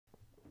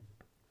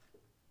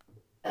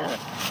Come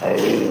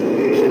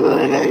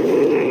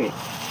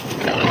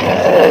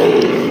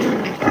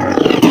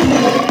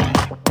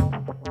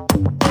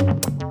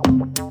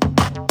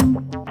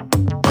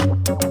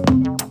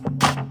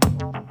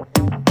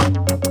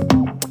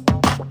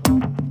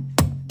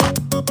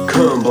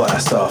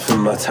blast off in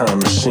my time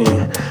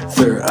machine.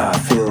 Third eye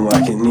feeling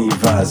like an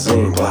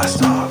Visine.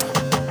 Blast off,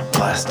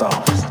 blast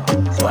off,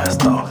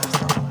 blast off,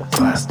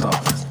 blast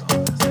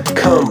off.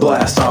 Come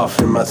blast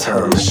off in my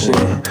time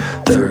machine.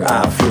 Third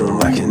eye feeling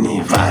like an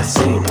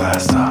Visine.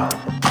 Blast off,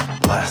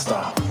 blast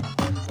off,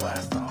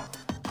 blast off,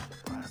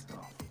 blast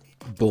off.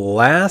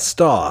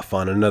 Blast off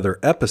on another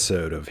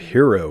episode of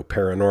Hero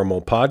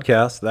Paranormal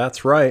Podcast.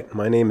 That's right,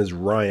 my name is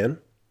Ryan,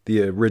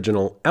 the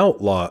original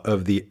outlaw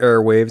of the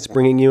airwaves,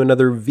 bringing you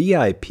another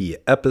VIP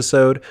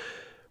episode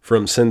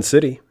from Sin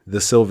City,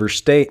 the Silver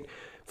State,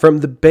 from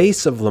the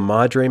base of La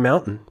Madre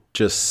Mountain,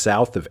 just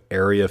south of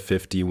Area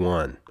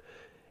 51.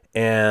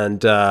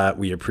 And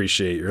we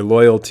appreciate your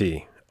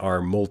loyalty. Our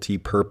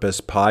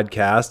multi-purpose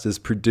podcast is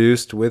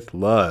produced with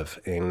love,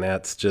 and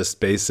that's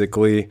just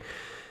basically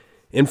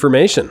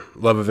information,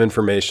 love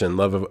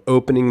of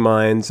opening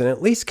minds, and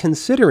at least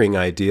considering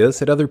ideas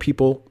that other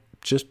people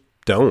just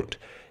don't.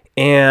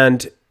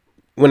 And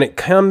when it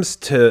comes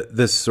to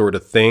this sort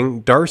of thing,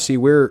 Darcy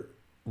Weir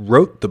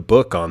wrote the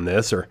book on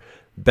this, or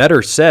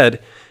better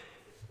said,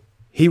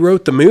 he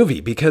wrote the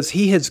movie, because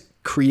he has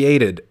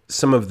created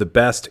some of the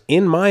best,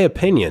 in my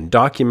opinion,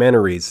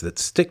 documentaries that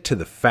stick to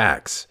the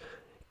facts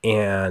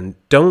and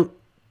don't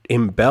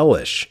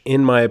embellish,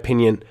 in my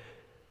opinion,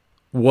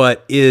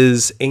 what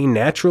is a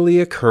naturally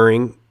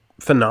occurring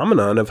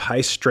phenomenon of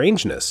high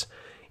strangeness.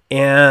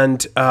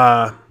 And,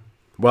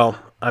 well,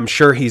 I'm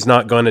sure he's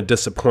not going to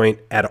disappoint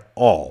at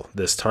all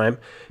this time,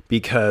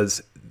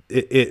 because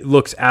it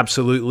looks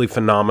absolutely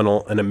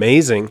phenomenal and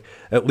amazing.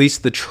 At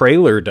least the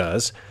trailer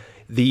does.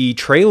 The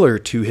trailer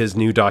to his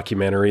new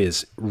documentary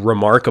is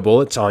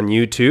remarkable. It's on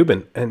YouTube,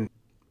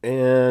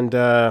 and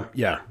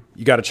yeah,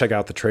 you got to check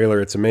out the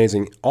trailer. It's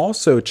amazing.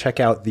 Also, check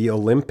out the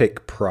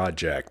Olympic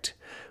Project,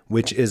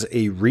 which is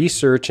a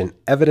research and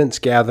evidence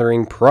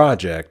gathering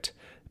project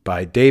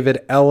by David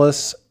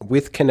Ellis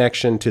with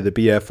connection to the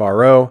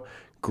BFRO.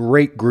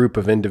 Great group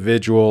of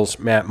individuals.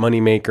 Matt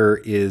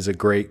Moneymaker is a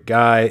great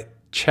guy.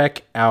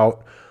 Check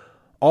out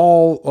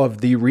all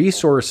of the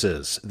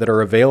resources that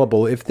are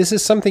available. If this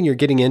is something you're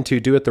getting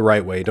into, do it the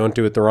right way. Don't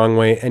do it the wrong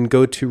way, and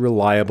go to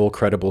reliable,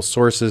 credible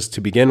sources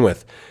to begin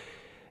with.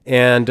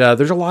 And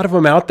there's a lot of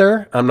them out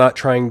there. I'm not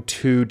trying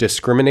to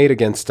discriminate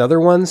against other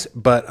ones,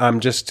 but I'm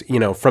just,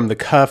 from the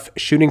cuff,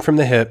 shooting from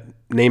the hip,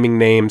 naming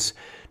names.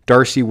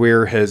 Darcy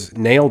Weir has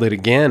nailed it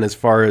again as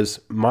far as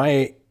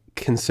my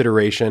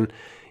consideration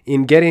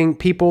in getting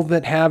people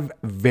that have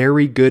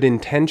very good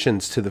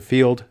intentions to the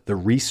field, the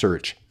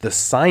research, the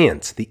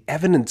science, the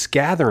evidence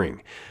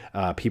gathering.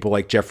 People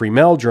like Jeffrey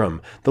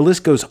Meldrum. The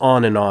list goes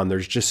on and on.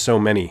 There's just so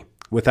many.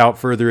 Without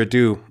further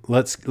ado,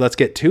 let's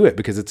get to it,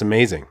 because it's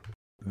amazing.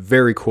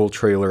 Very cool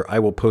trailer. I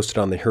will post it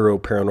on the Hero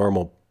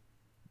Paranormal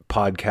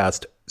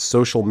Podcast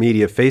social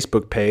media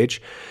Facebook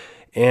page.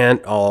 And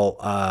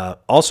I'll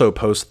also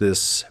post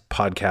this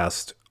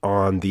podcast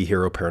on the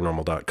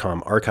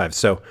heroparanormal.com archive.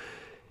 So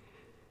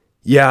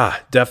yeah,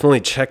 definitely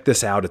check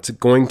this out. It's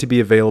going to be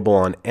available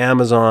on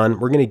Amazon.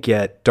 We're going to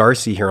get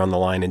Darcy here on the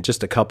line in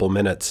just a couple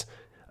minutes.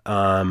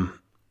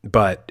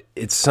 But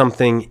it's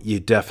something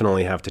you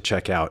definitely have to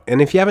check out. And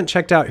if you haven't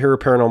checked out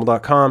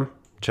heroparanormal.com,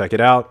 check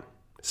it out.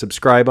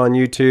 Subscribe on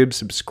YouTube,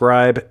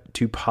 subscribe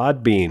to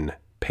Podbean,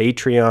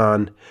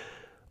 Patreon,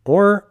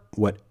 or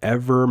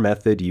whatever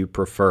method you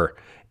prefer.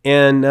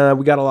 And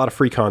we got a lot of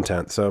free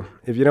content. So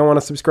if you don't want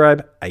to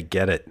subscribe, I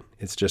get it.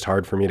 It's just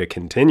hard for me to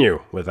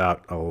continue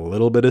without a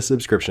little bit of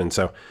subscription.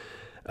 So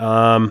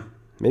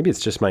maybe it's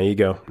just my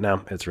ego.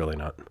 No, it's really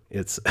not.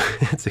 It's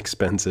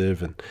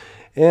expensive,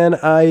 and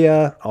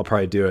I'll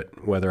probably do it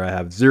whether I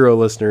have 0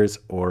 listeners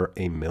or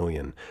 1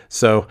 million.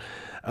 So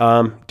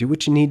do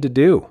what you need to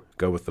do.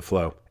 Go with the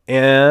flow.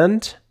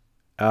 And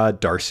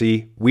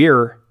Darcy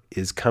Weir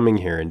is coming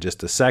here in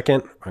just a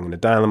second. I'm going to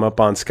dial him up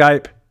on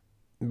Skype.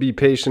 Be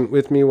patient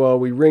with me while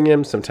we ring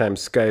him.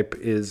 Sometimes Skype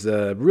is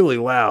really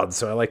loud,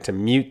 so I like to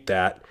mute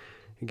that.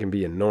 It can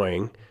be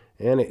annoying.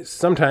 And it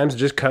sometimes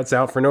just cuts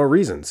out for no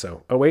reason.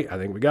 So, oh wait, I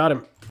think we got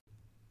him.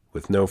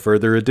 With no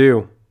further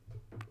ado,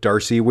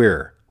 Darcy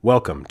Weir,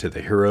 welcome to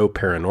the Hero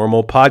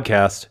Paranormal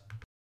Podcast.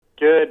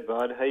 Good,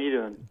 bud. How you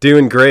doing?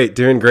 Doing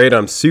great.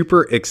 I'm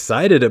super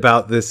excited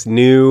about this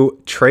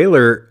new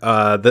trailer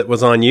that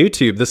was on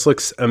YouTube. This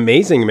looks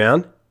amazing,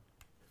 man.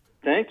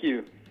 Thank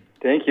you.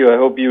 I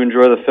hope you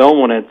enjoy the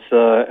film when it's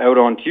out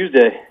on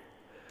Tuesday.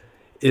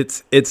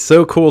 It's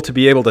so cool to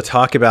be able to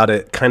talk about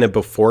it kind of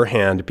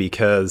beforehand,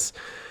 because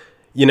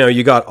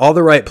you got all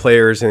the right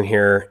players in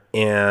here,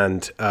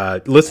 and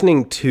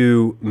listening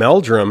to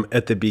Meldrum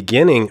at the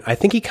beginning, I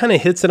think he kind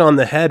of hits it on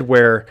the head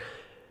where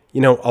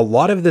a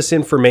lot of this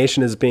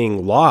information is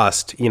being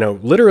lost,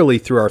 literally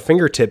through our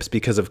fingertips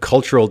because of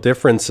cultural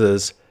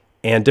differences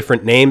and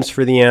different names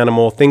for the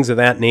animal, things of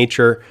that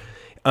nature.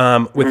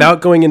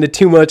 Without going into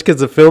too much, because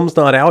the film's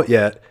not out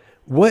yet,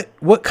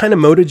 what kind of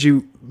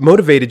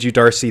motivated you,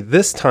 Darcy,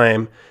 this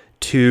time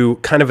to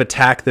kind of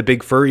attack the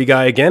big furry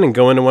guy again and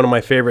go into one of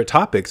my favorite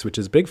topics, which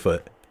is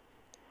Bigfoot?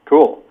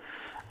 Cool.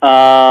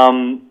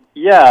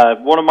 Yeah,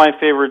 one of my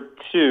favorite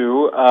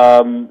too.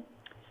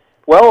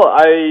 Well,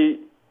 I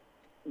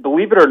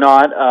believe it or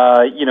not,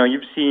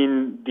 you've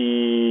seen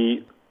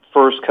the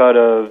first cut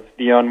of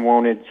The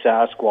Unwanted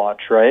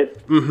Sasquatch, right?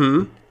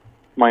 Mm-hmm.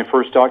 My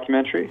first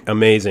documentary.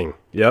 Amazing.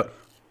 Yep.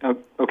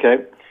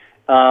 Okay.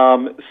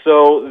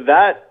 So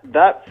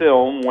that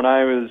film, when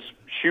I was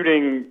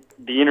shooting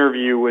the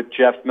interview with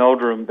Jeff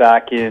Meldrum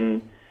back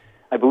in,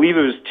 I believe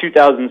it was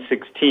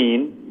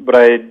 2016, but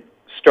I had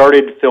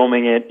started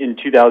filming it in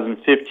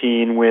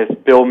 2015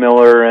 with Bill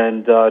Miller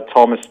and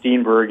Thomas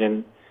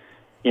Steenberg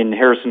in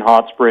Harrison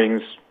Hot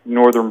Springs,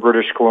 northern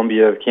British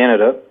Columbia of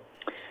Canada.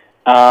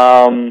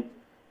 I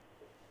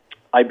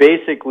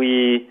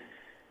basically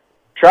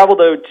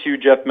traveled out to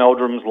Jeff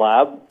Meldrum's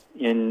lab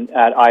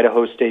at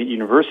Idaho State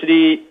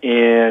University,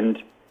 and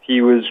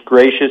he was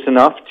gracious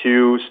enough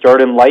to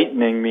start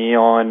enlightening me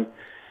on,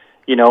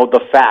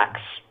 the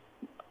facts,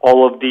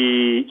 all of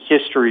the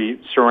history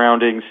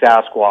surrounding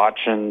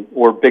Sasquatch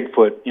or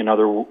Bigfoot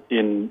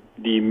in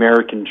the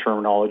American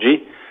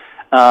terminology.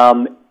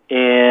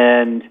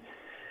 And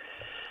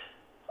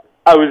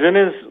I was in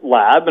his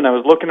lab and I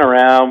was looking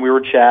around, we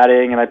were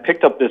chatting, and I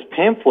picked up this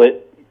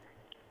pamphlet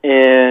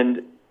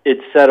and it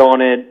said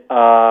on it,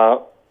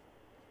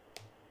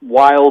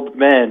 Wild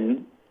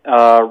Men,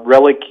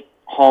 Relic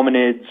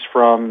Hominids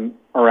from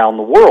Around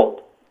the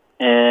World.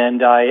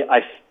 And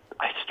I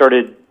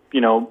started,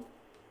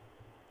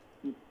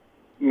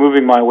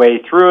 moving my way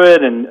through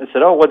it, and I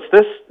said, "Oh, what's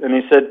this?" And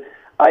he said,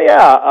 "Oh,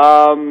 yeah,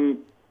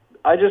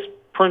 I just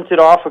printed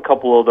off a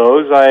couple of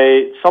those.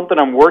 Something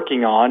I'm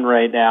working on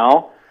right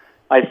now.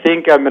 I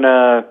think I'm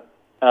gonna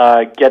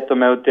get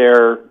them out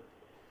there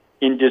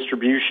in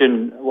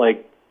distribution,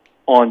 like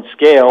on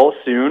scale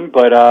soon.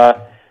 But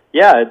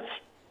yeah, it's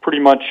pretty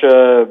much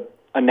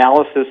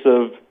analysis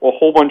of a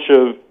whole bunch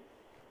of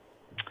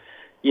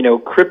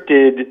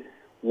cryptid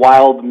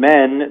wild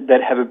men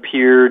that have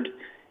appeared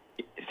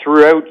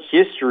throughout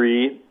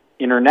history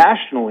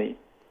internationally.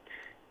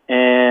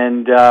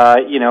 And,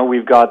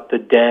 we've got the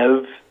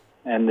Dev,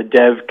 and the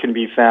Dev can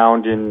be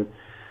found in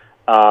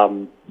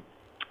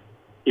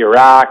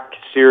Iraq,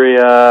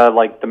 Syria,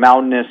 like the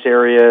mountainous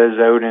areas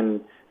out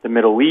in the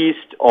Middle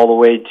East, all the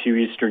way to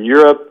Eastern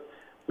Europe.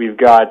 We've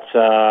got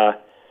the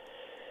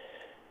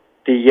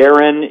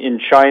Yeren in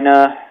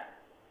China,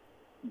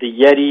 the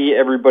Yeti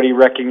everybody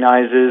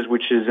recognizes,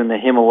 which is in the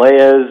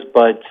Himalayas,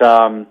 but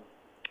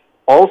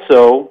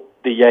also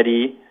the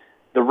Yeti,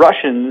 the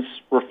Russians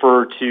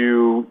refer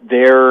to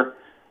their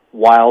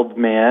wild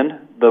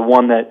man, the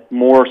one that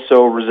more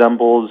so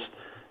resembles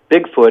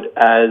Bigfoot,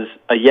 as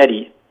a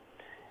Yeti.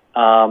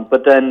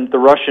 But then the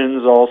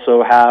Russians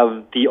also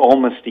have the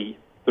Almasty.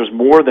 There's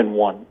more than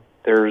one.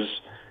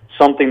 There's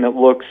something that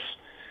looks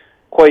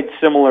quite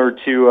similar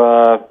to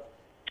a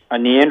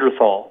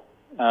Neanderthal,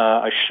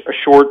 a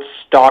short,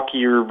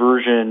 stockier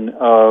version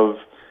of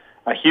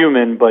a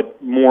human, but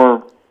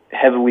more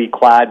heavily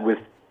clad with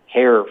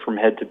hair from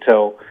head to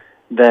toe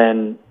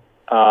than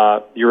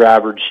your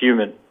average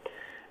human,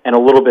 and a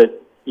little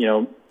bit,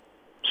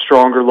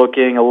 stronger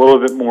looking, a little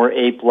bit more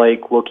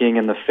ape-like looking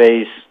in the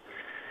face.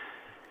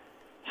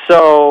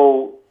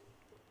 So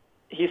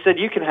he said,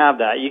 "You can have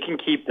that. You can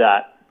keep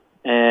that."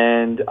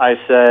 And I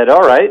said,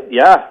 "All right,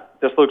 yeah,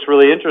 this looks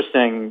really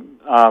interesting.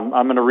 I'm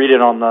going to read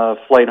it on the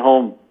flight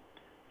home."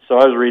 So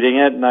I was reading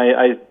it, and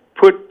I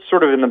put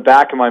sort of in the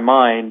back of my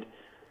mind,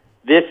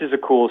 this is a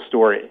cool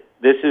story.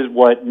 This is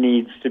what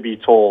needs to be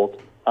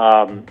told.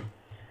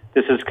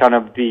 This is kind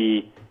of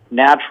the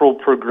natural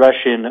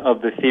progression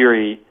of the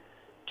theory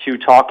to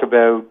talk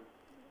about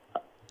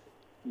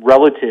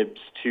relatives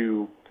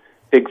to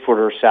Bigfoot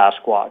or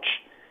Sasquatch,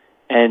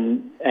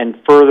 and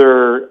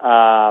further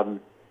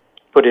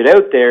put it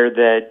out there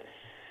that,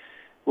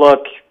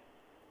 look,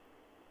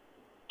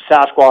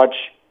 Sasquatch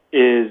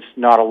is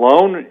not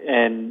alone,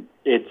 and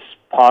it's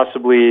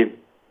possibly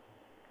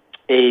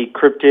a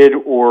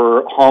cryptid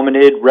or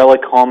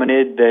relic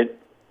hominid that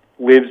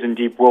lives in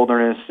deep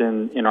wilderness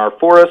in our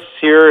forests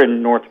here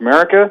in North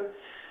America.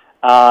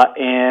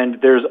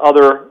 And there's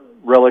other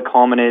relic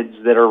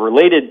hominids that are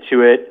related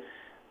to it,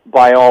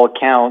 by all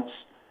accounts,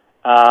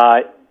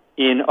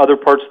 in other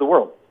parts of the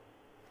world.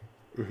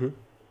 Mm-hmm.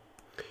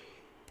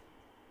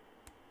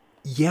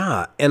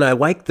 Yeah, and I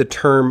like the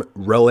term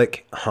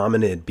relic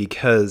hominid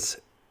because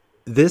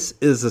this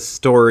is a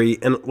story,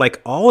 and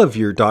like all of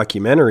your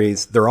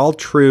documentaries, they're all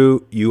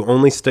true. You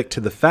only stick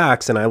to the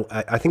facts, and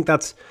I think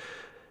that's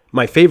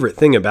my favorite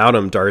thing about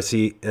them,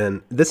 Darcy.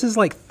 And this is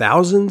like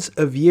thousands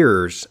of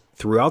years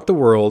throughout the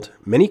world,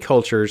 many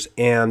cultures,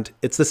 and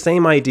it's the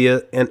same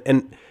idea,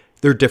 and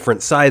they're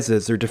different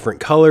sizes, they're different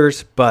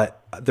colors,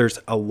 but there's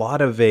a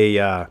lot of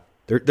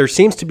there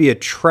seems to be a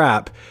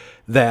trap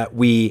that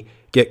we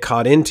get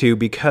caught into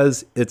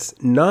because it's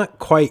not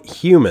quite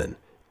human,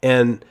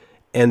 and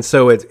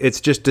so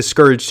it's just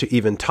discouraged to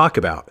even talk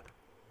about.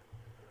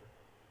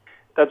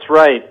 That's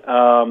right.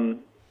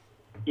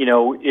 You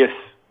know,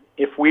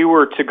 if we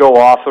were to go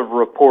off of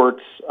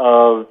reports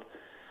of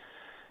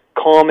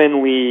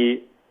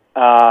commonly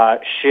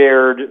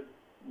shared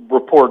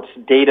reports,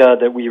 data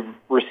that we've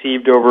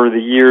received over the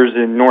years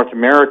in North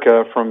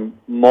America from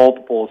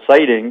multiple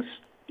sightings,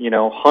 you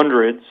know,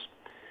 hundreds,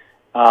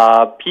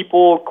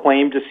 people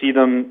claim to see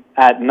them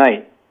at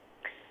night.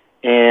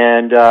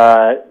 And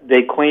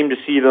they claim to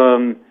see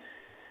them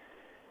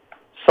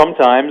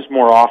sometimes,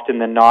 more often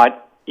than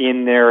not,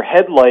 in their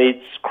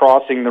headlights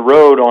crossing the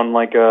road on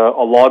like a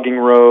logging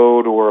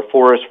road or a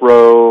forest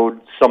road,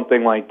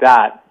 something like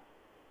that.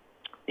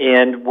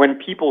 And when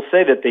people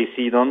say that they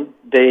see them,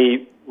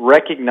 they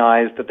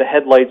recognize that the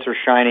headlights are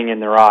shining in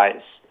their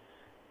eyes.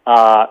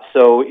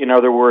 So, in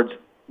other words,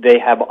 they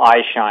have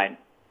eye shine.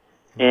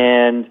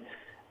 And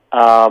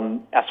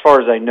as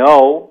far as I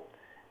know,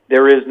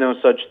 there is no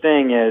such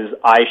thing as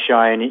eye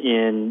shine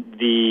in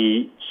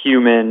the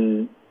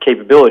human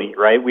capability,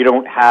 right? We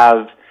don't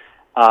have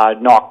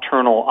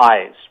nocturnal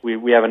eyes.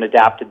 We haven't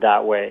adapted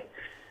that way.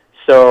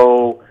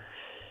 So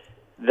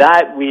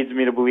that leads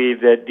me to believe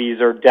that these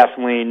are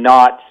definitely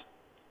not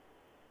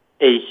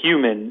a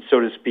human, so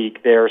to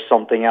speak. They're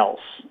something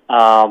else.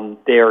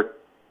 They're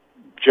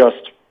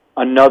just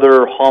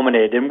another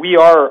hominid. And we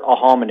are a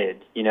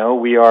hominid, you know.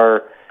 We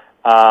are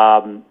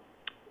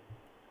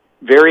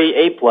very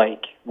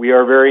ape-like. We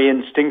are very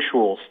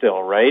instinctual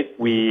still, right?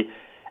 We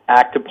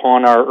act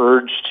upon our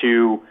urge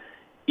to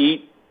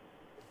eat,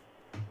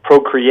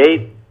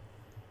 procreate,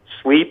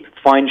 sleep,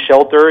 find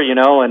shelter, you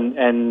know,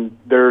 and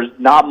there's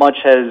not much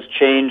has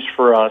changed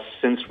for us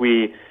since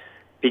we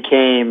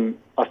became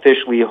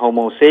officially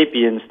Homo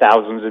sapiens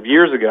thousands of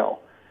years ago.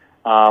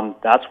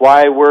 That's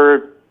why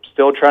we're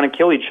still trying to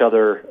kill each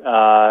other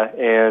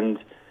and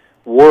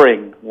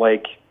warring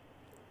like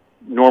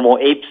normal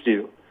apes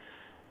do.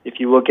 If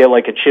you look at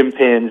like a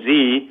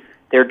chimpanzee,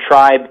 their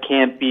tribe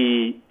can't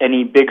be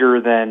any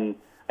bigger than,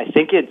 I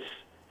think it's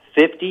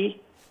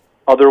 50.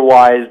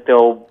 Otherwise,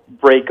 they'll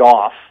break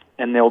off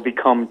and they'll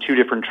become two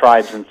different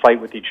tribes and fight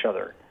with each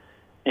other.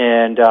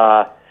 And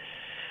the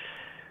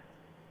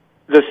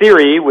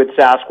theory with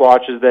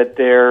Sasquatch is that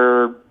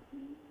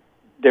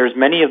there's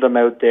many of them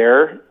out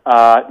there,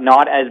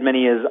 not as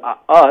many as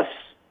us.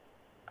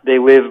 They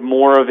live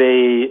more of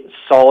a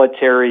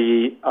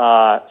solitary,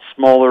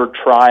 smaller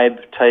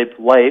tribe-type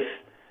life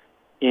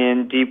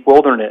in deep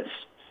wilderness.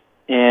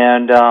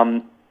 And,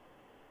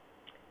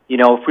 you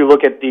know, if we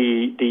look at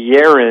the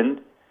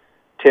Yeren,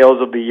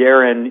 Tales of the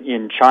Yeren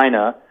in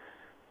China,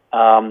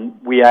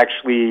 we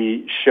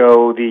actually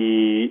show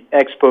the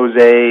expose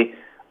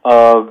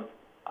of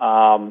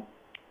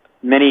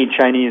many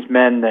Chinese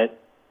men that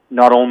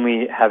not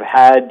only have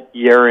had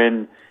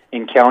Yeren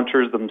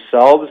encounters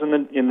themselves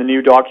in the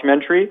new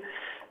documentary,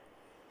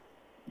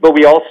 but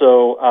we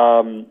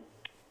also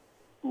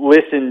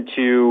listen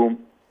to,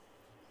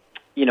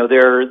 you know,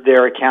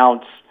 their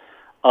accounts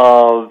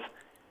of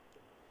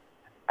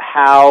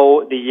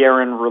how the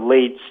Yeren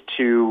relates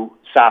to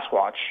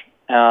Sasquatch.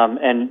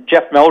 And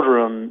Jeff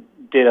Meldrum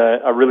did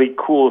a really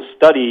cool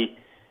study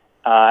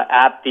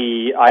at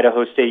the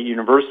Idaho State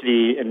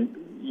University, and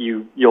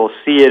you'll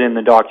see it in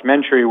the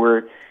documentary,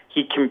 where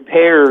he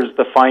compares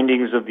the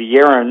findings of the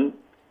Yeren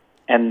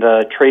and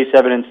the trace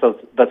evidence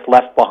that's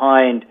left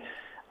behind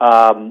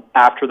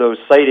after those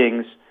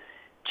sightings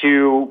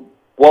to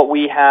what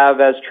we have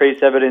as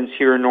trace evidence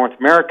here in North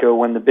America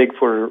when the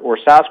Bigfoot or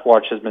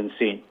Sasquatch has been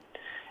seen.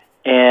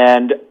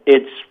 And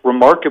it's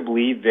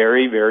remarkably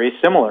very, very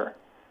similar.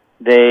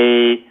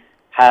 They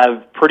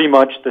have pretty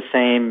much the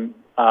same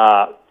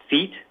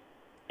feet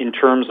in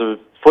terms of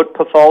foot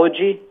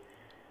pathology.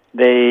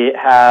 They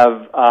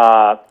have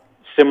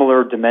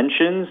similar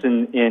dimensions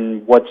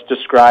in what's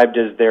described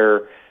as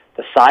the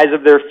size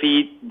of their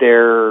feet.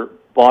 Their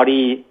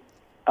body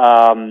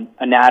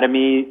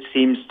anatomy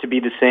seems to be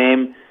the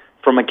same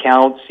from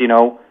accounts, you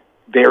know,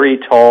 very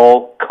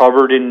tall,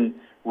 covered in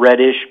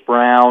reddish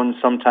brown,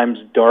 sometimes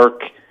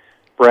dark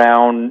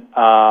brown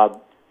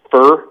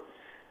fur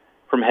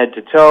from head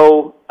to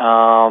toe,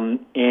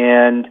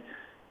 and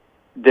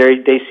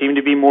they seem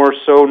to be more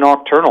so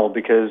nocturnal,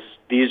 because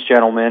these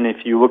gentlemen,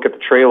 if you look at the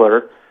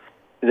trailer,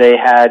 they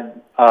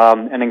had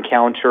an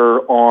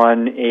encounter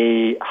on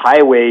a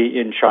highway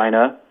in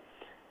China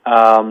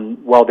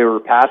while they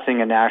were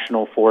passing a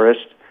national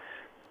forest,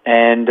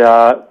 and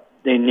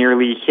they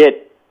nearly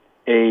hit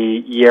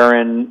a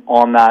Yeren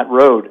on that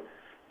road.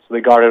 So they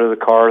got out of the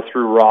car,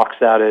 threw rocks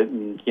at it,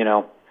 and, you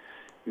know,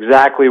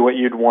 exactly what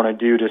you'd want to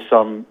do to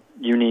some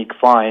unique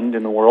find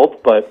in the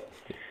world. But,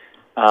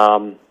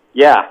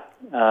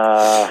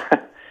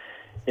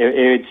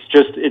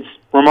 it's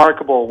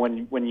remarkable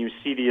when you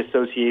see the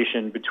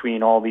association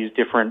between all these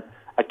different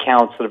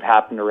accounts that have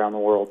happened around the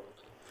world.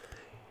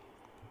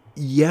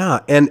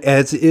 Yeah, and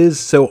as is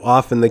so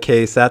often the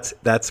case,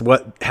 that's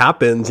what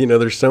happens. You know,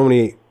 there's so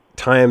many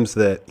times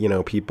that, you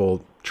know,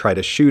 people try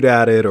to shoot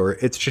at it, or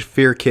it's just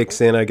fear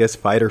kicks in, I guess,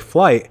 fight or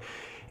flight.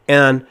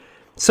 And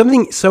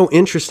Something so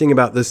interesting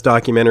about this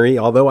documentary,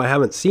 although I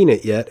haven't seen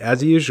it yet,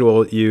 as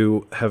usual,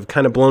 you have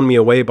kind of blown me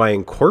away by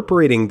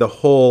incorporating the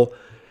whole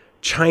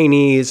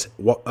Chinese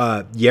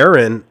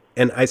Yeren.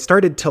 And I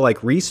started to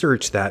like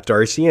research that,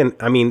 Darcy. And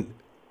I mean,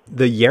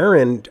 the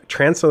Yeren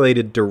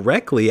translated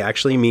directly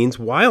actually means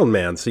wild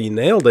man. So you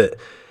nailed it.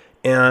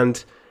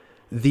 And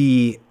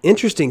the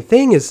interesting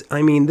thing is,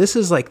 I mean, this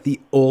is like the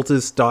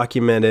oldest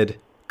documented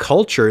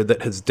culture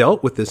that has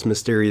dealt with this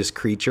mysterious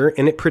creature,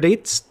 and it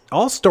predates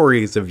all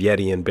stories of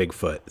Yeti and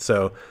Bigfoot.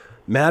 So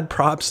mad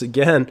props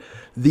again.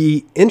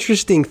 The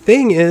interesting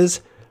thing is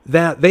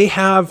that they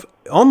have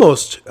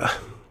almost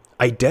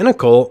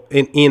identical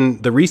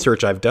in the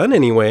research I've done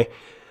anyway,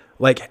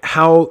 like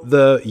how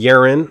the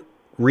Yeren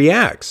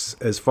reacts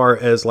as far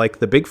as like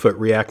the Bigfoot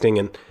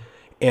reacting.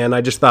 And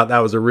I just thought that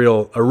was a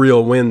real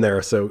win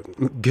there. So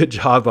good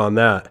job on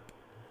that.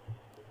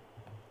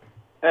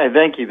 Hey,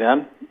 thank you,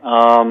 Ben.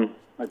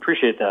 I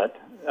appreciate that.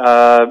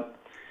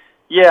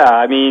 Yeah,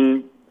 I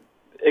mean,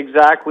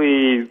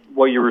 exactly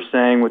what you were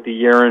saying with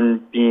the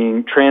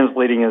Yeren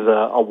translating as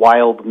a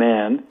wild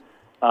man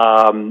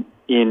in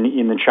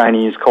the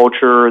Chinese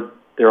culture,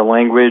 their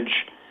language.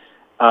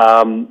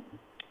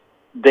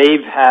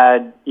 They've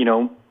had,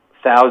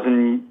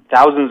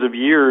 thousands of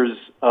years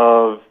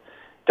of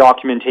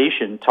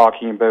documentation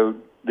talking about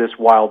this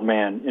wild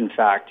man. In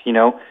fact,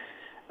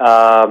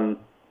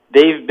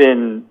 they've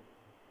been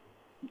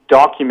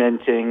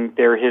documenting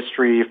their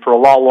history for a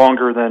lot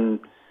longer than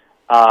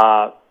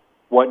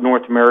what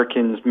North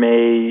Americans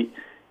may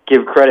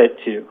give credit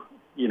to.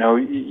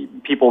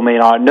 People may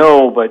not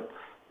know, but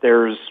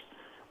there's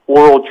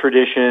oral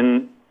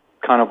tradition,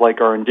 kind of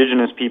like our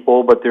indigenous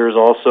people, but there's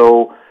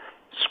also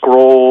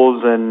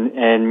scrolls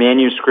and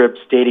manuscripts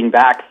dating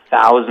back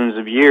thousands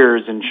of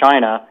years in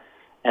China,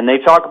 and they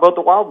talk about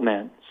the wild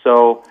man.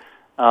 So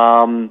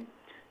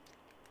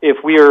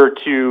if we are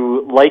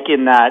to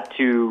liken that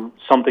to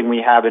something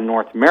we have in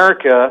North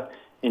America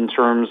in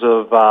terms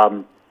of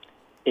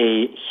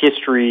a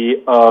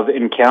history of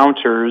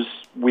encounters,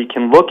 we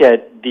can look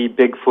at the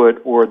Bigfoot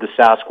or the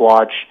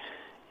Sasquatch,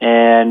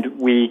 and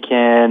we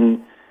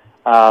can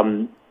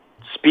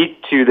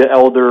speak to the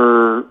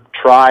elder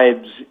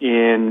tribes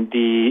in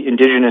the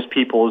indigenous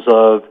peoples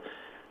of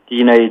the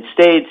United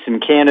States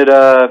and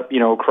Canada,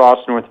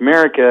 across North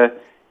America,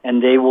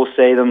 and they will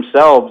say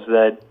themselves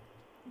that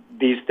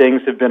these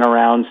things have been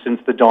around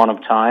since the dawn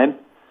of time.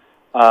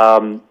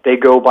 They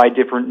go by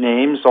different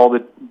names. All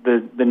the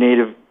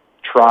native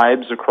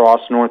tribes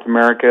across North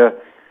America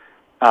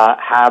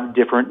have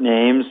different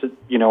names.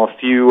 A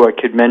few I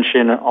could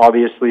mention,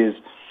 obviously, is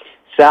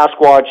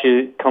Sasquatch.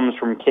 It comes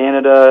from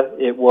Canada.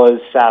 It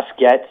was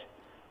Sasket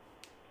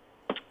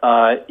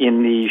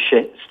in the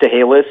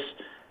Stahelis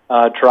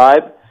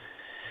tribe.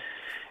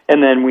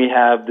 And then we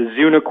have the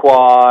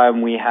Zunaqua,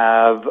 and we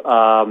have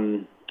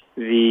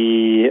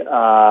the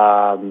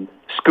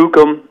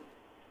Skookum,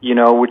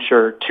 which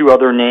are two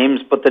other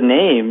names, but the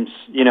names,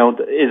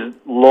 is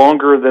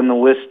longer than the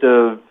list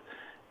of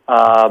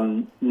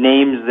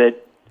names that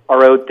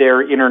are out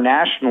there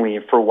internationally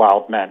for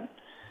wild men.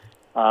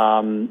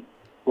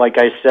 Like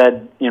I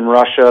said, in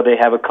Russia, they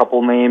have a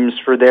couple names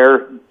for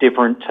their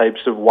different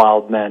types of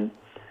wild men.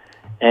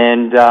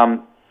 And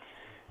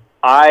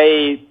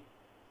I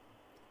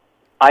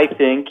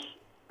think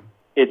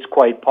it's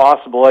quite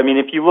possible. I mean,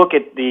 if you look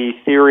at the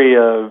theory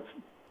of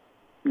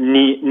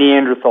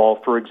Neanderthal,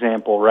 for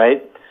example,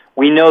 right?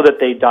 We know that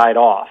they died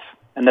off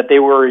and that they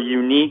were a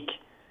unique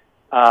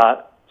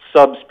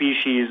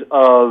subspecies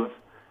of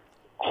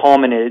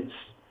hominids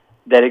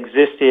that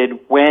existed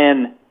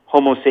when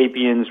Homo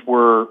sapiens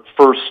were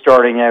first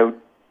starting out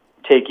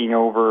taking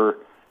over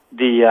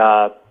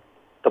the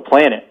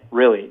planet,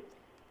 really.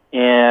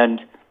 And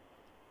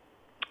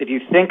if you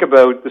think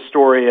about the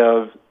story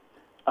of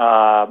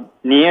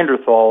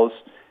Neanderthals,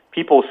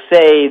 people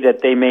say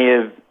that they may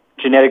have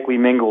genetically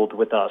mingled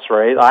with us,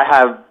 right? I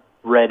have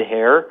red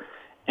hair,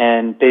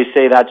 and they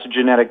say that's a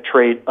genetic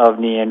trait of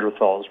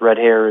Neanderthals. Red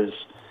hair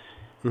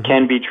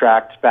can be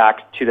tracked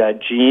back to that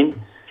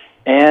gene.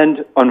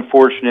 And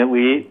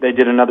unfortunately, they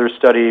did another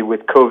study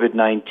with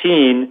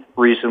COVID-19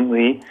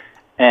 recently,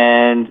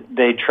 and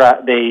they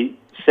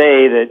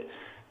say that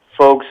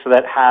folks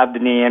that have the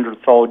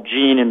Neanderthal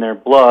gene in their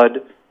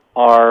blood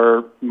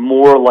are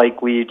more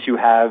likely to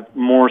have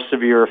more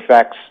severe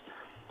effects,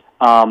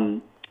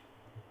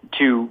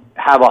 to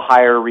have a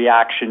higher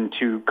reaction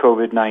to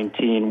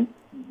COVID-19,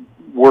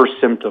 worse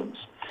symptoms,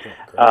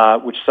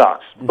 which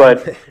sucks.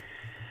 But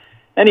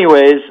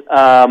anyways,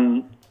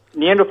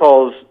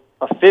 Neanderthals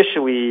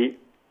officially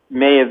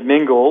may have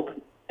mingled,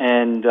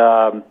 and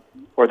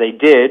or they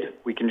did.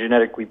 We can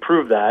genetically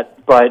prove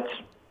that, but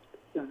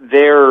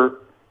their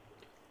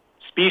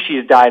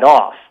species died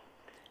off.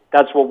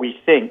 That's what we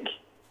think.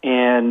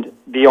 And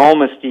the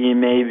Almasty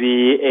may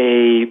be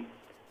a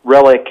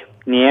relic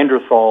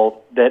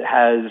Neanderthal that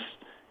has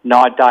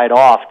not died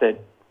off, that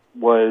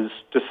was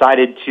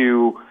decided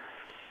to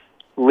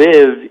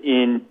live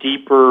in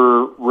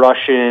deeper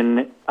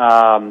Russian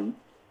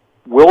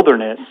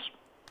wilderness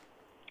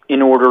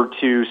in order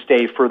to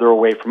stay further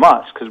away from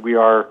us, because we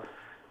are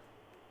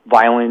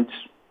violent,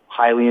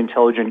 highly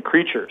intelligent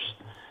creatures.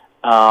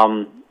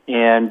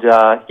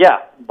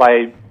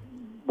 By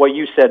what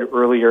you said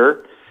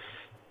earlier,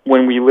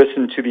 when we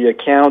listen to the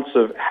accounts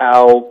of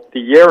how the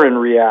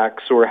Yeren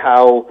reacts, or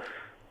how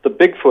the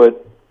Bigfoot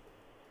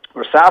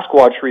or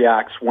Sasquatch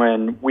reacts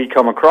when we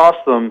come across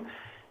them,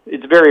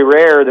 it's very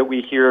rare that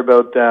we hear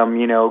about them,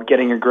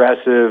 getting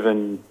aggressive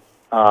and,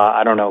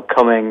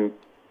 coming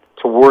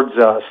towards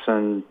us.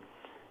 And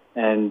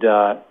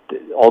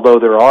although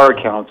there are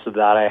accounts of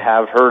that, I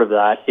have heard of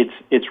that,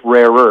 it's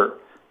rarer.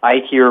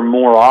 I hear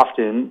more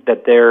often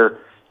that they're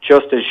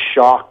just as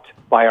shocked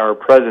by our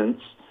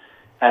presence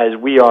as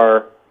we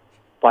are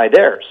by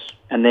theirs,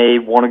 and they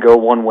want to go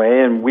one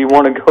way and we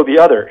want to go the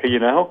other.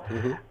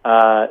 Mm-hmm.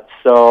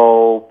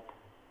 So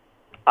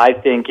I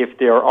think if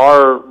there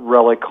are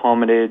relic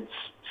hominids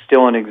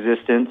still in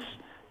existence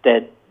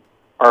that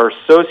are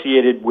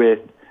associated with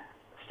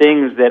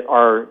things that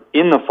are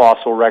in the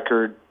fossil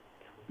record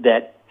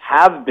that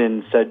have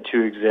been said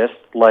to exist,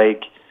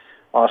 like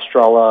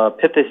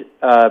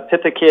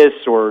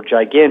Australopithecus or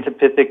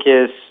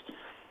Gigantopithecus,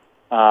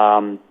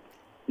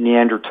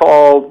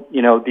 Neanderthal,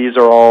 these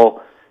are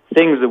all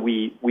things that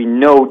we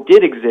know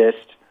did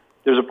exist.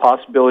 There's a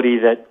possibility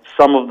that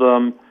some of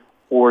them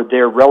or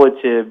their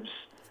relatives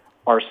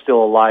are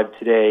still alive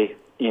today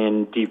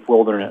in deep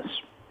wilderness.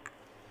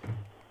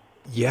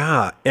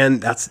 Yeah,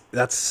 and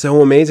that's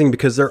so amazing,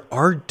 because there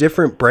are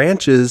different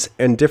branches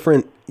and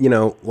different,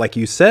 like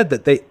you said,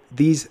 that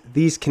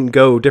these can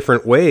go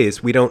different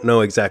ways. We don't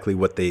know exactly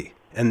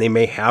and they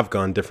may have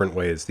gone different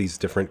ways, these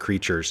different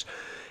creatures,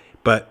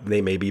 but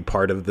they may be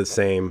part of the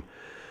same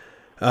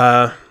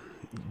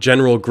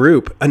general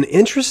group. An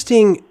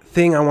interesting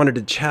thing I wanted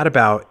to chat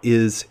about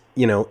is,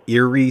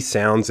 eerie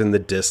sounds in the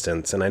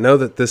distance. And I know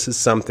that this is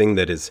something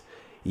that is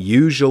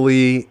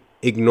usually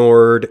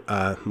ignored.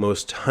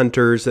 Most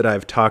hunters that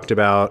I've talked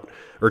about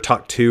or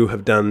talked to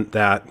have done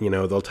that.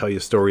 They'll tell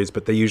you stories,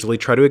 but they usually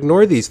try to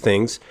ignore these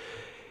things.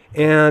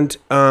 And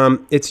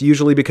it's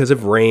usually because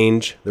of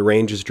range. The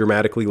range is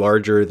dramatically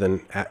larger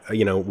than,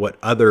 what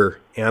other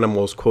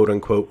animals, quote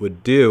unquote,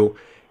 would do.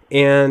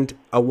 And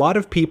a lot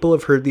of people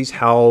have heard these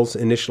howls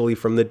initially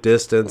from the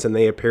distance, and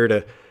they appear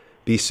to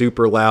be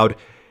super loud.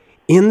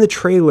 In the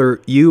trailer,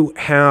 you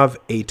have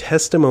a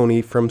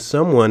testimony from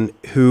someone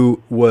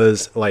who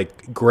was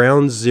like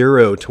ground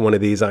zero to one of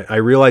these. I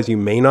realize you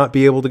may not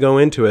be able to go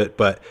into it,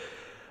 but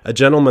a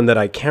gentleman that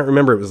I can't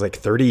remember, it was like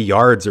 30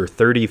 yards or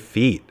 30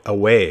 feet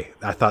away.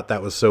 I thought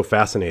that was so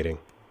fascinating.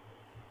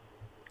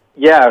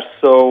 Yeah,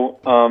 so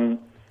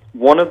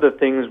one of the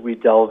things we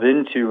delve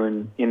into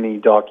in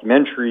the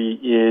documentary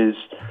is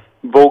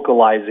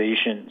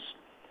vocalizations.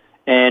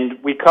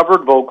 And we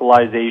covered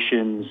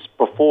vocalizations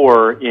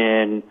before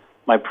in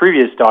my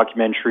previous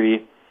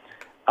documentary,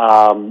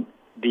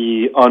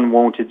 The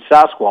Unwanted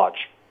Sasquatch.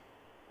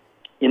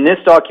 In this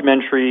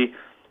documentary,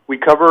 we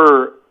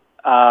cover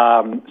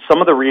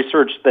some of the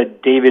research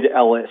that David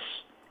Ellis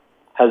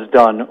has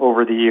done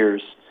over the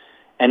years.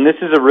 And this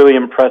is a really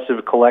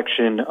impressive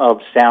collection of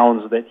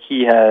sounds that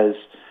he has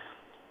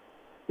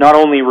not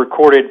only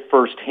recorded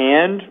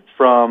firsthand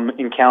from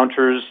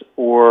encounters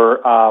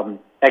or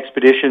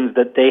expeditions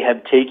that they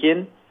have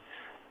taken,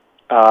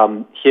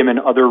 him and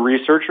other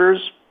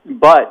researchers,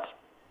 but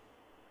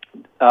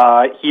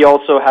he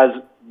also has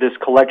this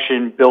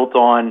collection built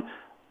on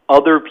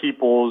other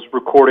people's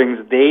recordings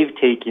they've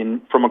taken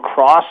from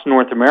across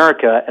North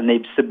America, and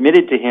they've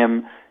submitted to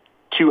him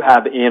to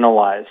have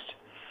analyzed.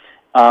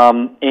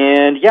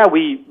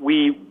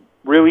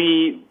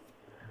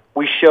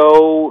 We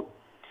show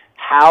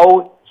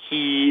how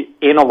he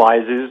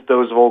analyzes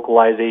those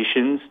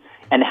vocalizations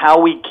and how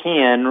we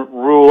can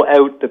rule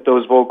out that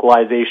those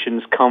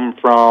vocalizations come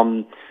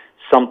from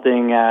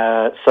something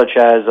such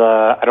as,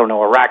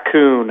 a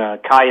raccoon, a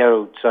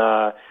coyote,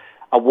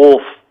 a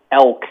wolf,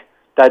 elk,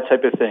 that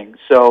type of thing.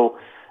 So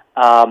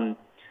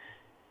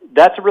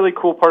that's a really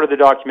cool part of the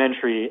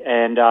documentary,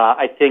 and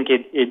I think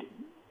it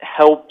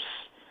helps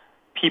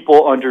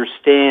people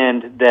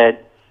understand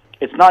that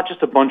it's not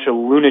just a bunch of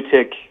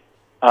lunatic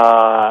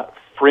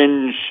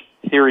fringe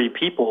theory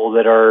people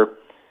that are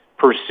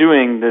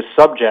pursuing this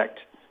subject.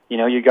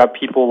 You got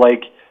people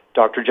like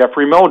Dr.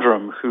 Jeffrey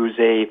Meldrum, who's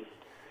a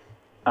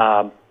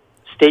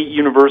State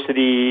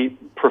University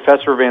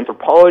professor of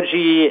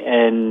anthropology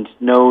and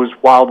knows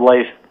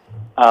wildlife.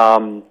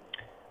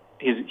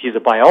 He's a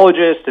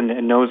biologist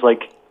and knows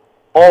like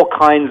all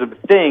kinds of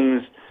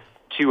things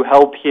to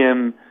help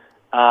him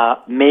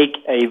make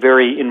a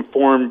very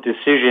informed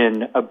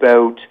decision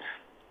about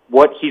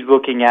what he's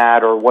looking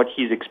at or what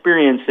he's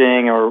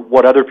experiencing or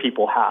what other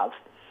people have.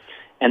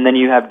 And then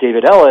you have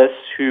David Ellis,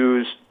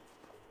 who's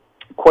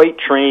quite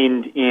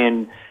trained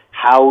in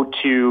how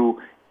to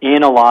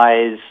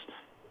analyze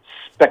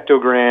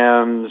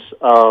spectrograms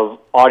of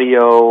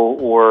audio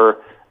or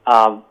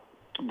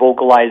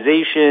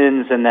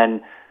vocalizations, and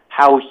then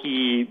how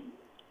he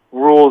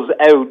rules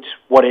out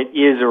what it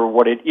is or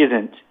what it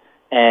isn't,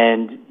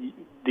 and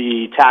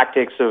the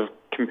tactics of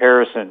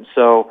comparison.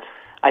 So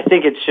I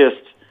think it's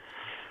just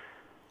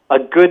a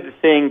good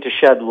thing to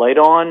shed light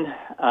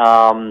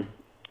on.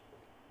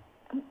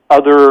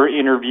 Other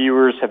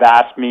interviewers have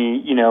asked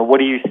me, what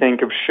do you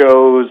think of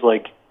shows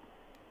like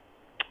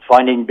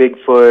Finding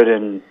Bigfoot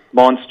and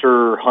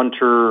Monster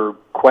Hunter or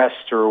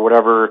Quest or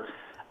whatever,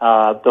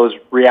 those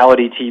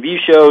reality TV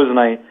shows, and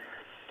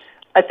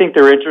I think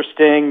they're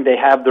interesting. They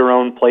have their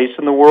own place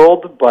in the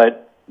world,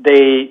 but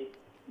they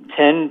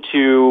tend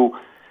to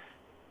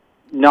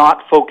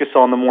not focus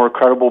on the more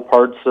credible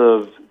parts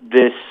of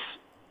this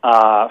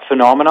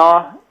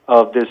phenomena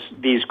of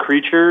these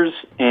creatures,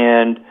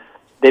 and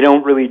they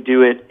don't really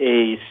do it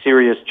a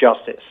serious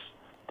justice.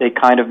 They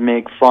kind of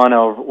make fun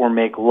of or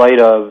make light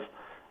of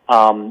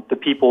the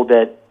people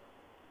that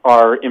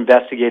are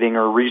investigating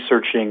or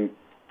researching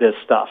this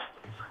stuff.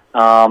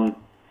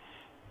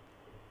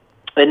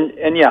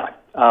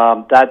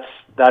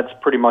 That's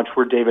pretty much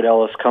where David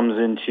Ellis comes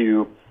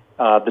into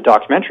the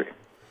documentary.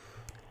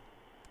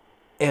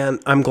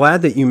 And I'm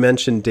glad that you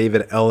mentioned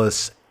David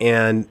Ellis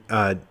and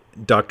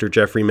Dr.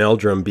 Jeffrey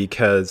Meldrum,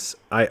 because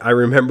I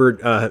remembered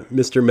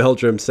Mr.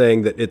 Meldrum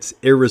saying that it's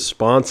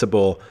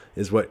irresponsible,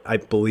 is what I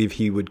believe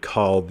he would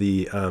call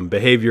the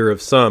behavior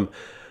of some.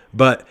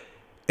 But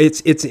I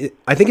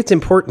think it's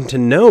important to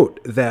note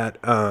that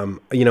a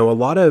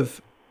lot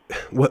of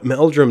what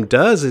Meldrum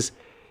does is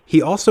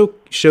he also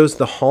shows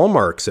the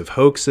hallmarks of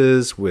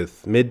hoaxes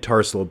with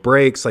mid-tarsal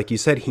breaks. Like you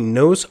said, he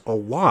knows a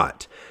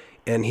lot,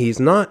 and he's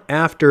not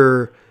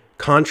after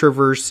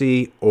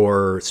controversy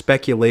or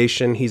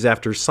speculation. He's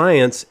after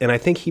science, and I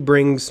think he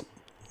brings,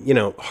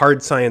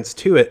 hard science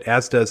to it,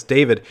 as does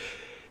David.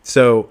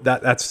 So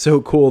that's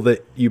so cool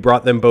that you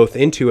brought them both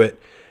into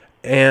it.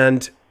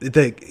 And at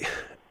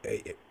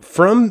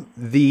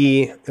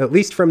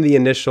least from the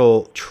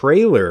initial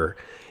trailer,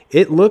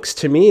 it looks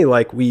to me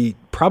like we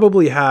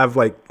probably have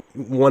like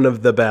one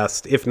of the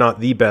best, if not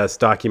the best,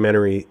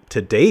 documentary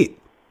to date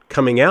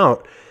coming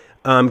out.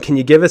 Can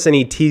you give us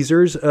any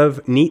teasers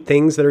of neat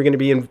things that are going to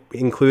be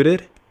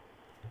included?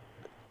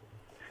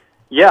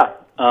 Yeah.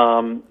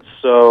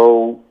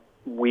 So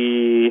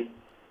we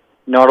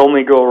not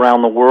only go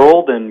around the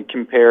world and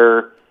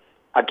compare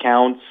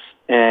accounts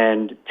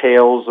and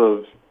tales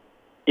of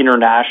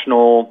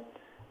international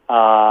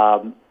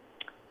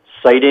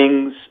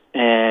sightings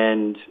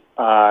and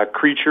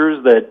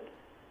creatures that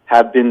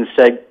have been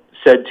said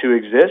to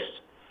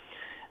exist,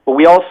 but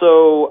we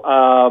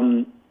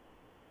also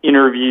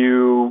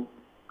interview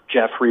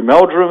Jeffrey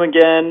Meldrum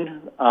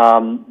again.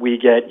 We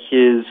get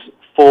his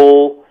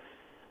full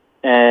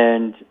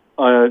and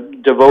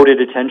devoted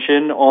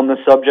attention on the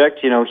subject.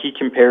 He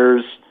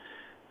compares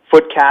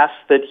footcasts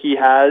that he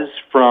has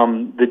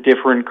from the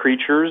different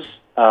creatures,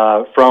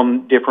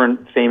 from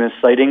different famous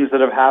sightings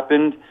that have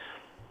happened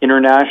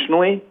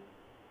internationally.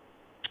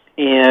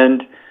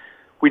 And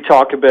we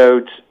talk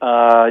about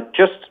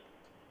just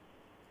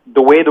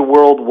the way the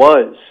world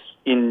was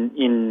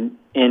in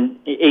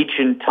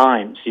ancient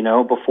times,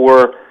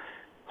 before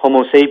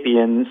Homo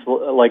sapiens,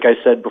 like I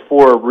said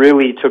before,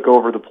 really took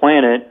over the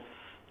planet.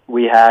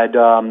 We had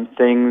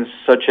things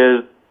such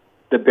as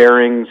the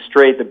Bering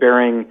Strait, the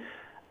Bering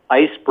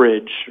Ice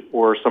Bridge,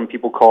 or some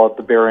people call it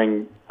the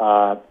Bering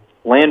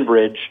Land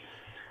Bridge,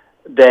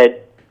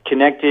 that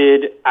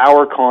connected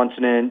our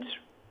continent,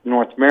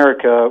 North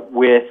America,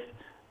 with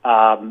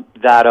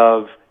that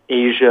of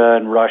Asia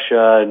and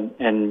Russia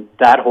and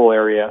that whole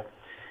area.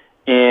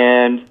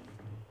 And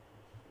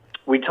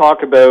we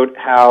talk about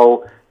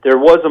how there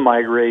was a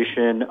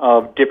migration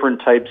of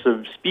different types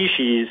of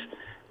species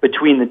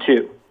between the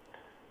two.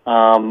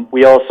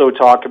 We also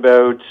talk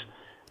about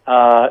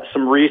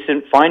some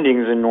recent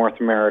findings in North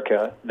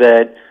America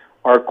that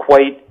are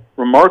quite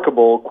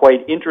remarkable,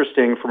 quite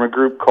interesting, from a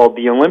group called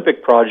the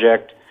Olympic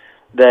Project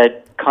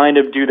that kind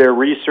of do their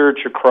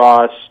research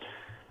across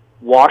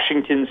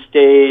Washington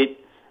State,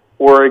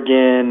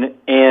 Oregon,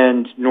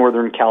 and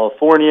Northern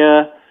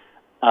California.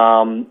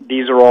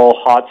 These are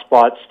all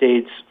hotspot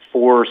states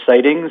for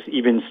sightings,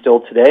 even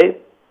still today.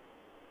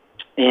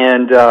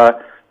 And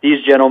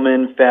these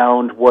gentlemen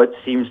found what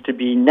seems to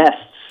be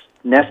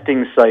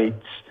nesting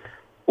sites,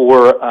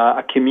 or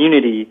a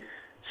community,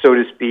 so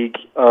to speak,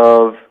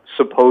 of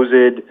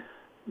supposed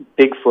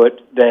Bigfoot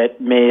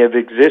that may have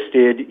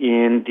existed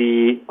in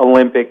the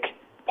Olympic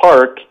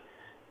Park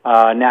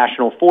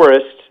National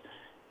Forest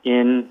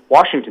in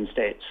Washington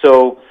State.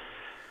 So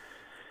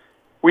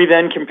we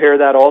then compare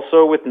that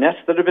also with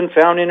nests that have been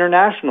found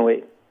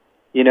internationally,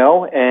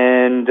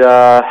 and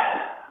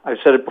I've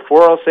said it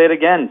before, I'll say it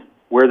again.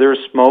 Where there's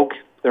smoke,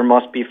 there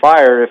must be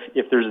fire.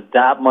 If there's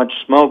that much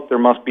smoke, there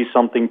must be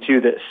something to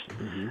this.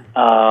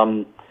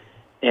 Mm-hmm.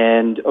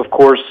 And of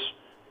course,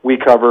 we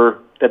cover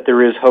that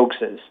there is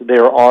hoaxes.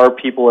 There are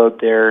people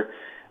out there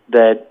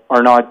that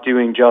are not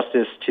doing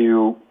justice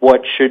to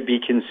what should be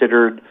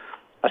considered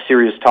a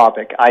serious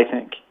topic, I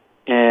think.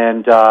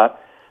 And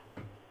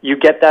you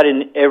get that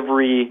in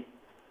every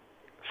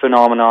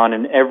phenomenon,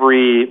 in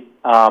every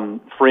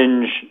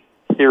fringe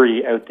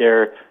theory out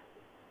there,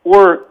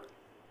 or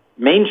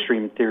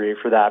mainstream theory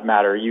for that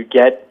matter. You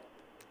get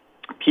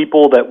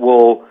people that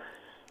will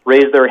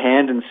raise their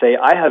hand and say,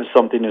 I have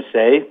something to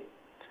say.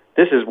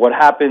 This is what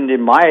happened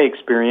in my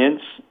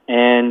experience.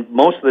 And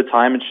most of the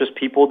time, it's just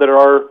people that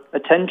are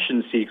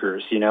attention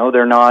seekers. You know,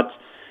 they're not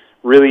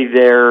really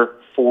there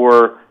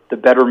for the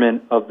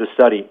betterment of the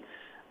study.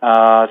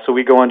 So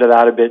we go into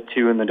that a bit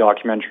too in the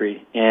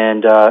documentary.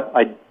 And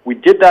we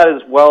did that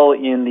as well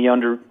in the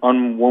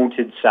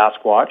Unwanted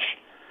Sasquatch.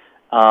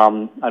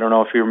 I don't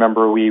know if you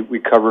remember, we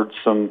covered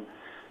some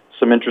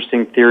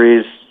interesting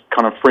theories,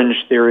 kind of fringe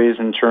theories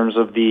in terms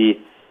of the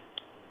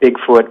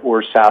Bigfoot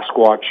or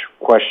Sasquatch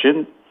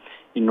question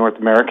in North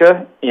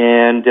America.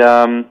 And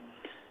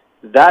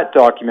that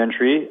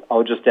documentary,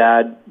 I'll just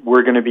add,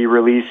 we're going to be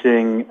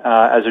releasing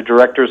as a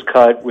director's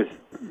cut with,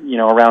 you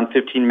know, around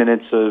 15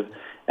 minutes of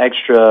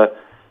extra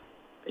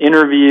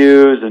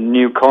interviews and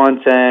new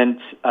content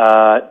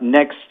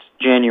next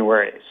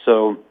January.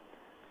 So,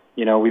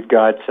 you know, we've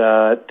got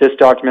this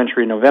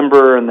documentary in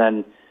November, and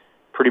then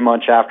pretty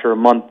much after a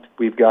month,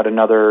 we've got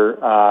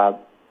another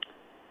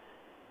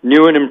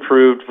new and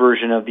improved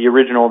version of the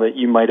original that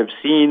you might have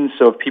seen.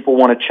 So if people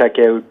want to check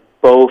out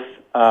both,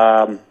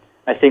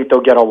 I think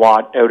they'll get a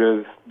lot out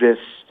of this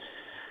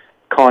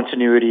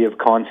continuity of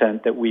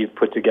content that we've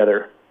put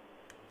together.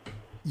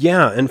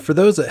 Yeah, and for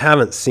those that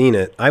haven't seen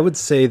it, I would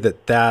say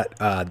that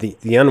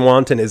the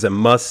Unwanted is a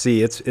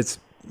must-see. It's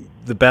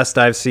the best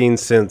I've seen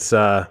since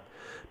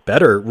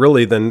better,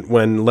 really, than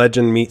when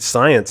legend meets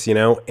science, you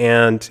know,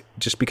 and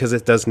just because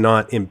it does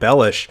not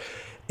embellish.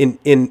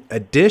 In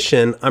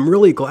addition, I'm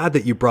really glad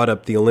that you brought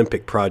up the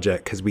Olympic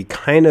Project, because we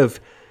kind of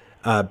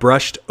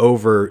brushed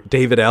over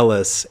David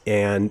Ellis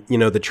and, you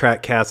know, the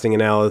track casting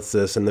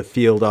analysis and the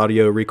field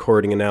audio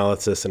recording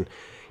analysis, and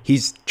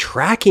he's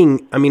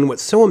tracking. I mean,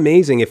 what's so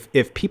amazing,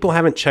 if people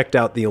haven't checked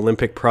out the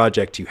Olympic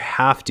Project, you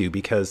have to,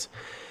 because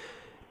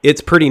it's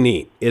pretty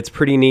neat. It's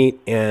pretty neat,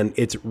 and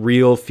it's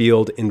real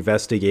field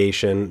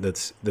investigation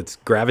that's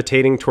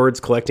gravitating towards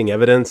collecting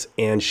evidence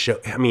and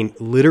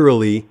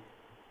literally,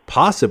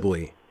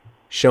 possibly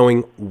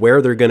showing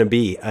where they're going to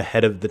be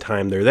ahead of the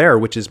time they're there,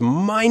 which is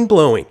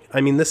mind-blowing.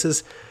 I mean, this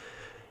is,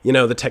 you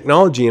know, the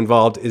technology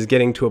involved is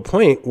getting to a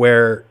point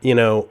where, you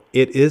know,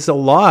 it is a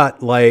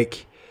lot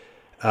like,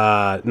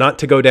 not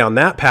to go down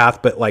that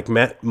path, but like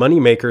Matt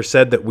Moneymaker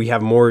said, that we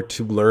have more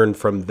to learn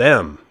from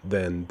them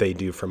than they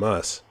do from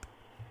us.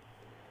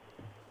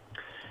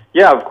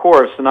 Yeah, of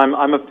course, and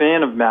I'm a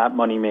fan of Matt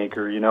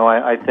Moneymaker. You know,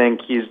 I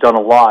think he's done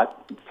a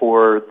lot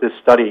for this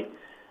study.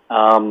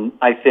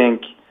 I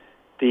think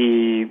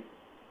the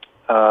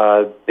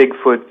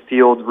Bigfoot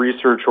Field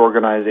Research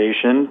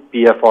Organization,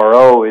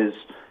 BFRO, is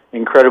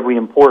incredibly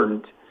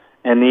important,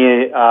 and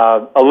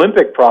the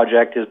Olympic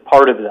Project is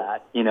part of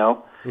that. You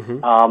know,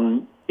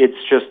 it's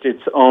just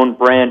its own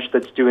branch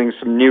that's doing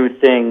some new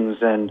things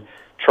and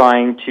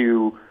trying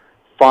to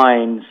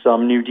find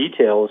some new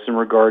details in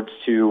regards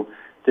to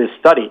this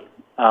study,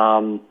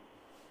 going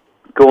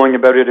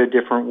about it a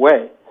different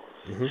way.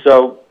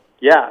 So,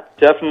 yeah,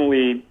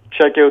 definitely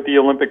check out the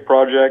Olympic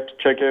Project.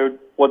 Check out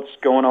what's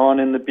going on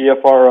in the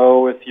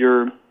BFRO if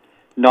you're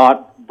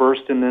not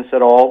versed in this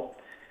at all.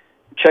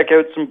 Check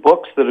out some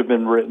books that have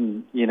been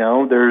written. You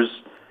know, there's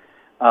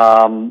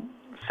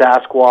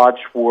Sasquatch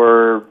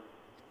or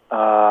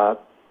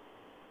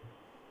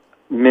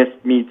Myth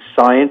Meets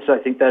Science. I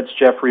think that's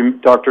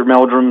Dr.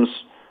 Meldrum's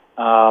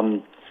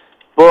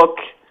book.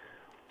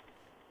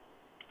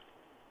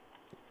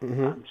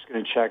 I'm just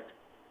going to check.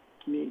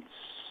 Meets.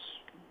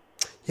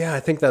 Yeah, I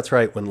think that's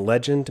right. When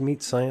legend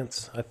meets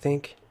science, I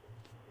think.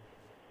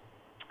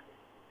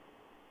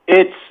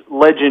 It's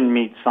Legend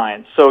Meets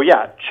Science. So,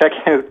 yeah, check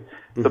out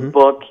the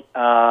book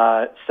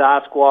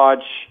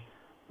Sasquatch,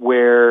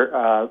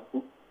 where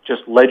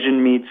just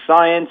Legend Meets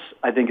Science.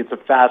 I think it's a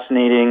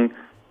fascinating,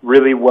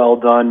 really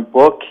well-done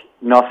book.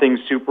 Nothing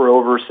super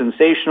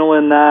over-sensational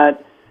in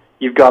that.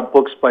 You've got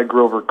books by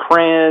Grover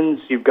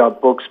Kranz. You've got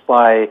books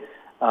by,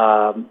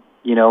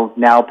 you know,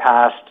 now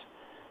past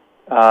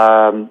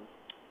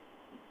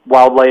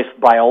wildlife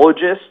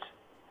biologist,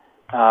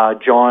 Dr.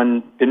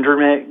 John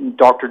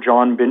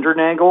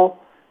Bindernagel,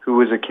 who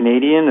was a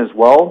Canadian as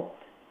well.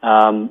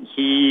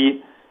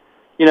 He,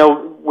 you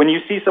know, when you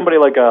see somebody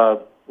like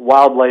a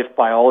wildlife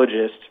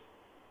biologist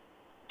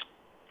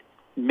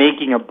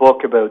making a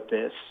book about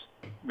this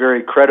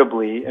very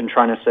credibly and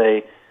trying to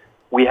say,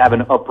 we have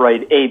an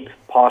upright ape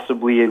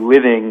possibly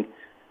living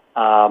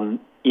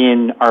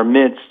in our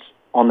midst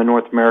on the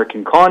North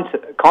American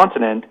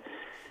continent,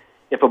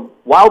 if a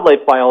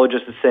wildlife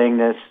biologist is saying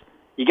this,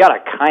 you got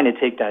to kind of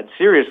take that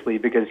seriously,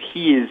 because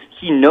he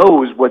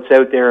knows what's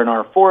out there in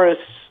our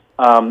forests,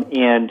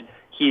 and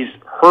he's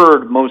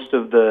heard most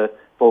of the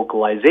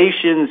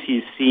vocalizations.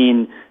 He's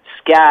seen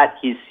scat.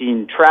 He's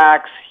seen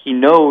tracks. He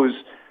knows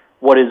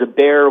what is a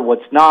bear,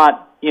 what's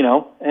not, you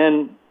know,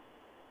 and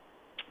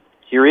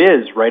here he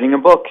is writing a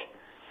book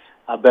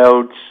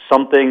about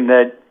something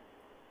that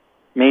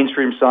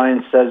mainstream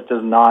science says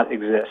does not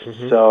exist.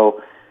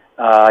 So,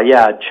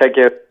 yeah, check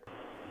it.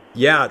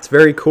 Yeah, it's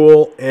very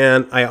cool.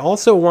 And I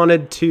also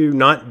wanted to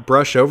not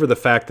brush over the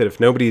fact that if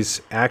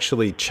nobody's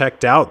actually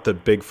checked out the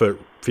Bigfoot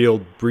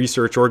field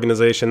research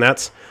organization.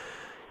 That's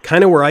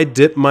kind of where I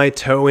dipped my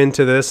toe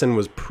into this and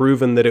was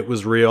proven that it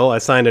was real. I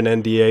signed an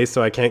NDA,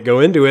 so I can't go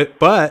into it,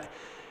 but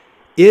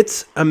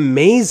it's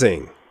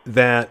amazing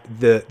that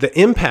the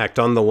impact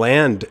on the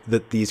land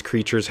that these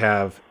creatures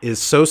have is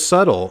so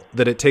subtle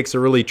that it takes a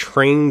really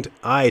trained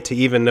eye to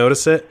even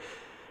notice it.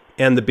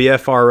 And the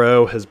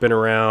BFRO has been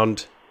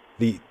around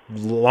the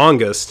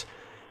longest.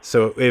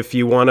 So if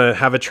you want to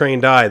have a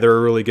trained eye, they're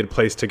a really good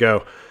place to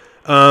go.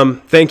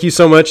 Thank you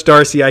so much,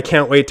 Darcy. I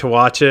can't wait to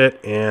watch it.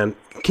 And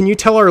can you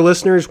tell our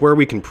listeners where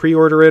we can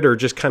pre-order it or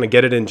just kind of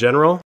get it in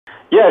general?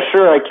 Yeah,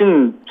 sure. I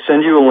can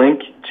send you a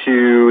link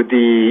to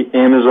the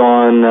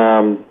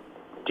Amazon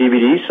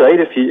DVD site.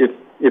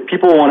 If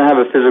people want to have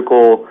a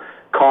physical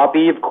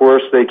copy, of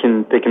course they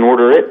can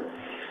order it.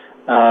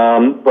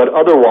 But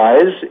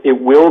otherwise, it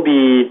will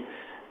be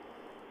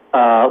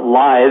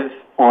live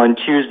on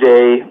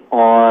Tuesday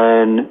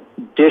on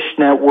Dish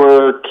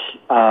Network,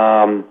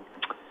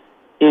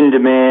 In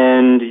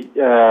Demand,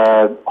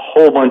 a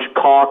whole bunch of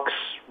Cox,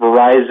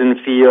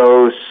 Verizon,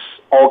 Fios,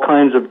 all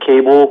kinds of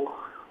cable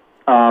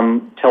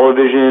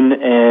television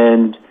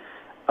and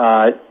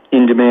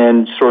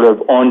in-demand, sort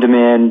of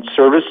on-demand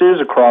services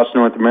across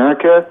North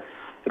America.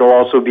 It'll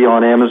also be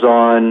on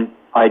Amazon,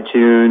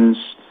 iTunes,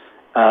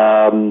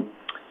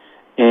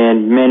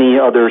 and many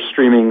other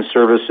streaming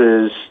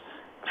services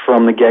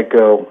from the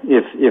get-go.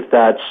 If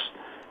that's,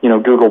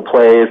 Google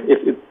Play,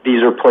 if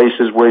these are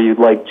places where you'd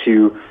like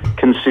to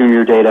consume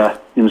your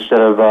data instead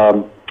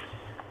of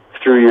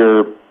through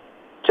your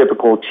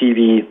typical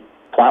TV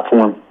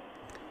platform.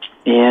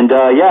 And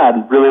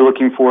I'm really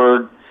looking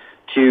forward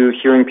to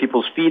hearing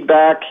people's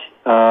feedback.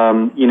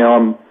 I'm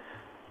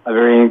a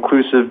very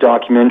inclusive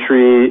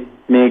documentary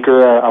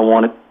maker. I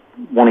want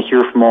to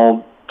hear from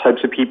all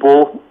types of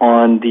people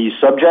on the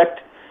subject.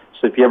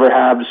 So if you ever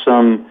have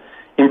some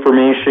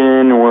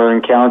information or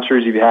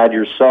encounters you've had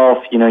yourself,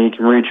 you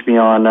can reach me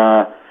on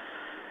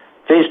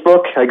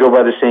Facebook. I go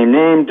by the same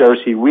name,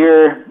 Darcy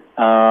Weir.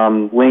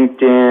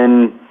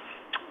 LinkedIn,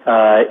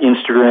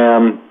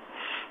 Instagram.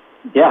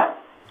 Yeah.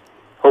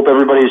 Hope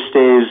everybody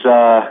stays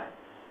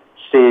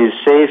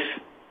safe,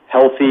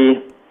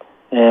 healthy,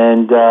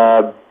 and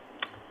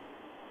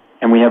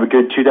we have a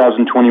good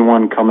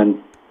 2021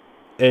 coming.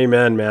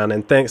 Amen, man.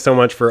 And thanks so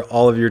much for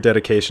all of your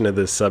dedication to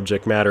this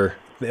subject matter.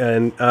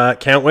 And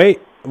can't wait.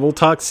 We'll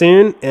talk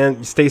soon,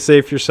 and stay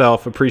safe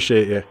yourself.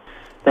 Appreciate you.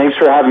 Thanks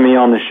for having me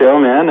on the show,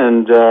 man,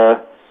 and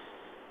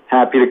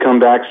happy to come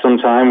back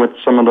sometime with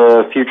some of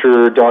the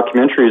future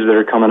documentaries that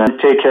are coming out.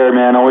 Take care,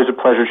 man. Always a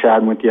pleasure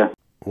chatting with you.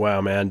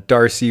 Wow, man.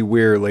 Darcy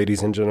Weir,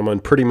 ladies and gentlemen,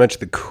 pretty much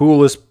the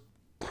coolest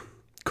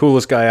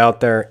guy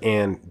out there,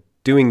 and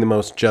doing the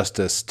most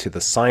justice to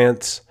the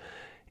science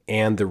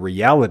and the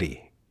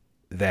reality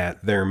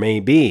that there may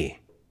be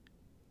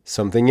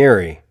something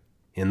eerie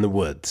in the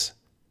woods,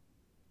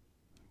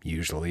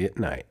 usually at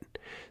night.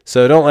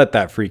 So don't let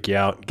that freak you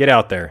out. Get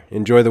out there.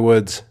 Enjoy the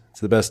woods. It's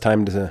the best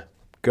time to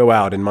go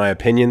out, in my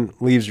opinion.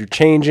 Leaves are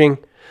changing.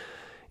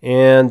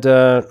 And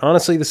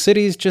honestly, the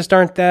cities just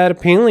aren't that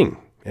appealing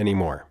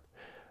anymore.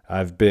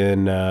 I've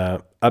been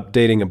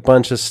updating a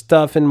bunch of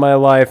stuff in my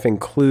life,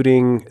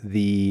 including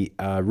the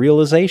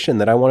realization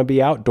that I want to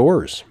be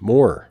outdoors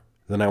more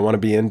than I want to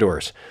be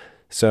indoors.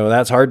 So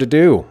that's hard to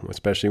do,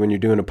 especially when you're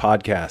doing a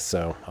podcast.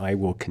 So I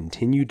will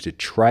continue to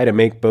try to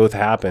make both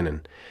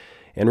happen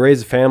and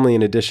raise a family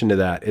in addition to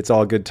that. It's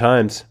all good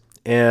times.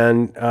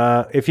 And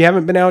if you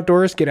haven't been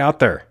outdoors, get out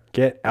there.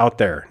 Get out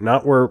there.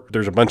 Not where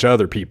there's a bunch of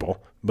other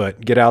people,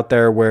 but get out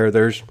there where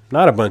there's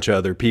not a bunch of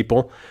other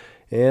people.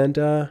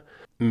 And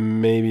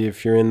maybe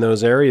if you're in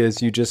those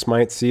areas, you just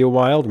might see a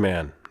wild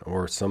man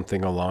or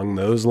something along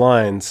those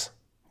lines.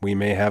 We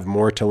may have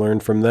more to learn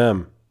from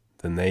them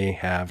than they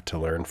have to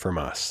learn from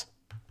us.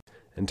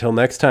 Until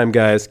next time,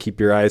 guys, keep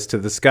your eyes to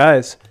the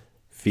skies,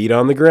 feet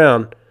on the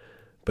ground,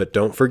 but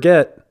don't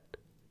forget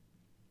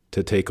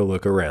to take a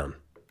look around.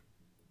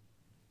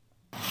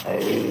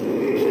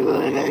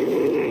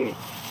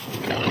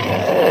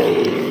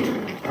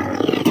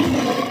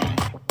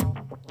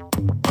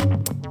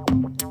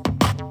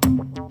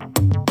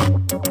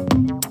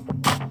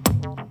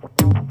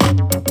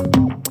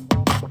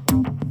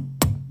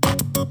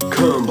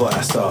 Come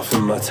blast off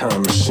in my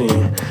time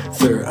machine.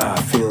 Third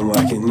eye feeling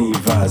like it need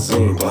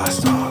Visine.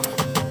 Blast off,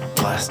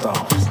 blast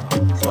off,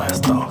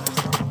 blast off,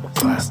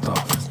 blast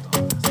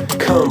off.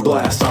 Come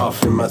blast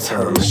off in my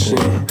time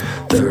machine.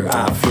 Third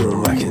eye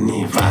feeling like it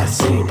need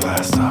Visine.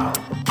 Blast off.